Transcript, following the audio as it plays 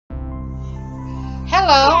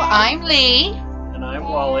Hello, I'm Lee. And I'm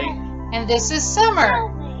Wally. And this is Summer.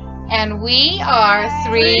 And we are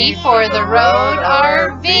Three for the Road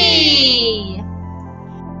RV.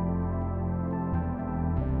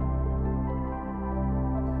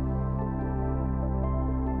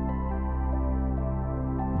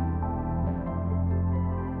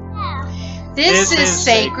 This is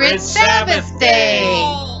Sacred Sabbath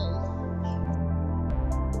Day.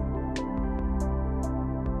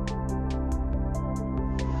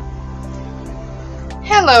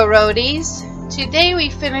 Hello, roadies. Today we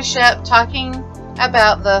finish up talking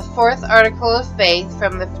about the fourth article of faith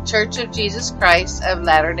from the Church of Jesus Christ of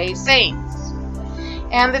Latter-day Saints.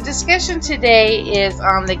 And the discussion today is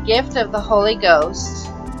on the gift of the Holy Ghost,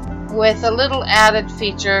 with a little added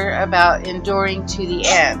feature about enduring to the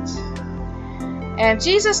end. And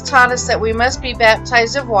Jesus taught us that we must be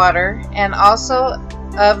baptized of water and also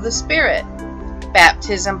of the Spirit.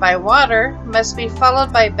 Baptism by water must be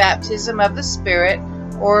followed by baptism of the Spirit,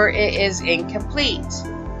 or it is incomplete.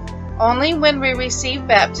 Only when we receive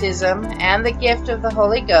baptism and the gift of the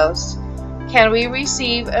Holy Ghost can we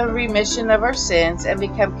receive a remission of our sins and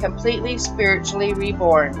become completely spiritually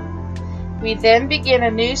reborn. We then begin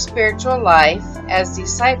a new spiritual life as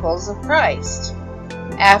disciples of Christ.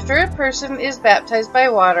 After a person is baptized by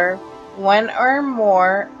water, one or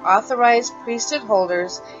more authorized priesthood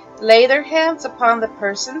holders lay their hands upon the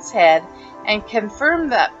person's head and confirm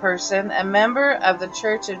that person a member of the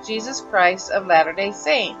Church of Jesus Christ of Latter-day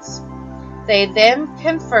Saints. They then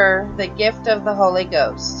confer the gift of the Holy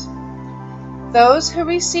Ghost. Those who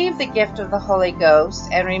receive the gift of the Holy Ghost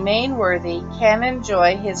and remain worthy can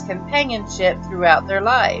enjoy His companionship throughout their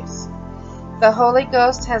lives. The Holy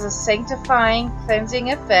Ghost has a sanctifying,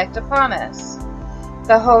 cleansing effect upon us.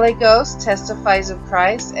 The Holy Ghost testifies of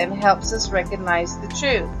Christ and helps us recognize the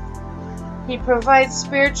truth. He provides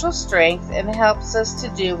spiritual strength and helps us to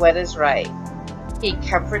do what is right. He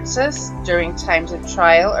comforts us during times of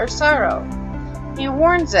trial or sorrow. He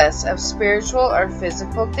warns us of spiritual or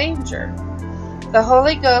physical danger. The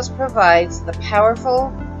Holy Ghost provides the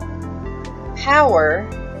powerful power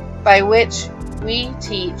by which we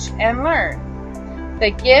teach and learn. The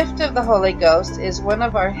gift of the Holy Ghost is one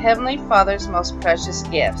of our Heavenly Father's most precious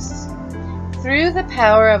gifts. Through the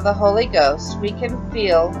power of the Holy Ghost, we can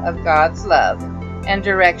feel of God's love and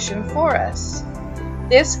direction for us.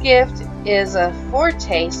 This gift is a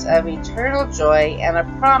foretaste of eternal joy and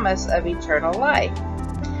a promise of eternal life.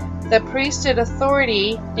 The priesthood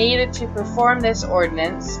authority needed to perform this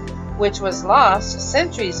ordinance, which was lost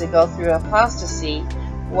centuries ago through apostasy,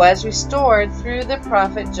 was restored through the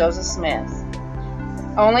prophet Joseph Smith.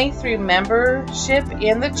 Only through membership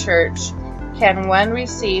in the church can one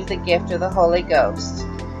receive the gift of the Holy Ghost.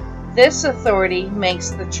 This authority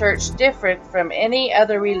makes the church different from any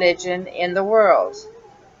other religion in the world.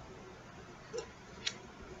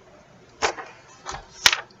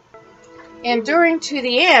 Enduring to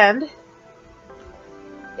the end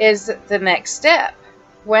is the next step.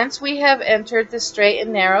 Once we have entered the straight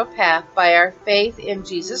and narrow path by our faith in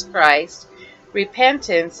Jesus Christ,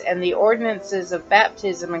 repentance, and the ordinances of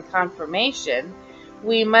baptism and confirmation,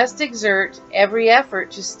 we must exert every effort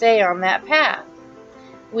to stay on that path.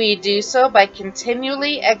 We do so by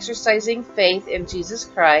continually exercising faith in Jesus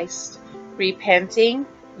Christ, repenting,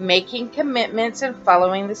 making commitments, and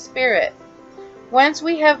following the Spirit. Once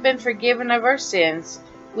we have been forgiven of our sins,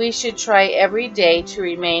 we should try every day to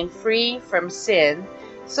remain free from sin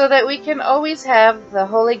so that we can always have the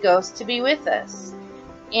Holy Ghost to be with us.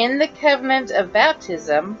 In the covenant of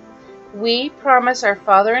baptism, we promise our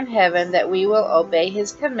Father in heaven that we will obey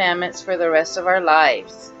His commandments for the rest of our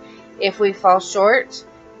lives. If we fall short,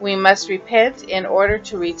 we must repent in order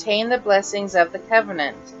to retain the blessings of the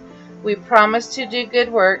covenant. We promise to do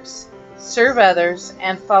good works, serve others,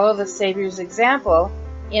 and follow the Savior's example.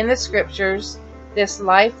 In the Scriptures, this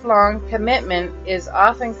lifelong commitment is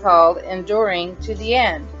often called enduring to the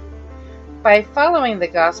end. By following the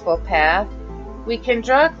gospel path, we can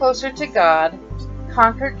draw closer to God,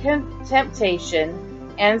 conquer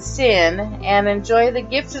temptation and sin, and enjoy the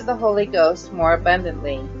gift of the Holy Ghost more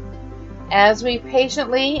abundantly. As we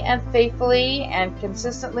patiently and faithfully and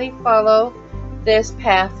consistently follow this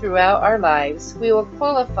path throughout our lives, we will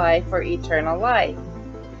qualify for eternal life.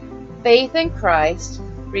 Faith in Christ,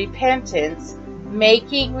 repentance,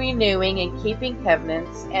 making, renewing, and keeping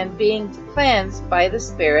covenants, and being cleansed by the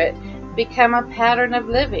Spirit become a pattern of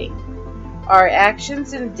living. Our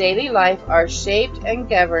actions in daily life are shaped and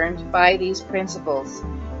governed by these principles.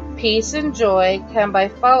 Peace and joy come by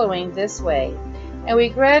following this way, and we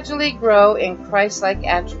gradually grow in Christ-like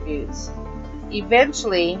attributes.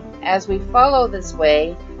 Eventually, as we follow this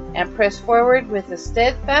way, and press forward with a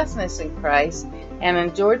steadfastness in Christ and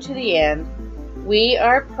endure to the end, we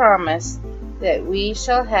are promised that we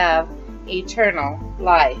shall have eternal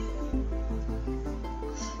life.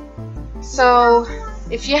 So,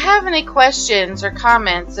 if you have any questions or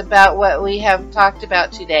comments about what we have talked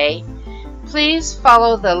about today, please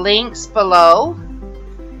follow the links below,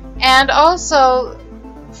 and also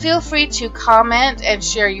feel free to comment and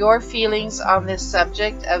share your feelings on this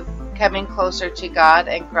subject of coming closer to God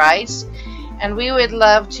and Christ, and we would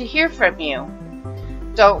love to hear from you.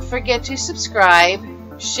 Don't forget to subscribe,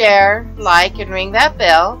 share, like, and ring that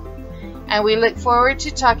bell, and we look forward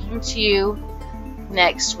to talking to you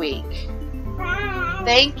next week.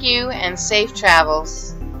 Thank you and safe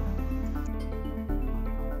travels.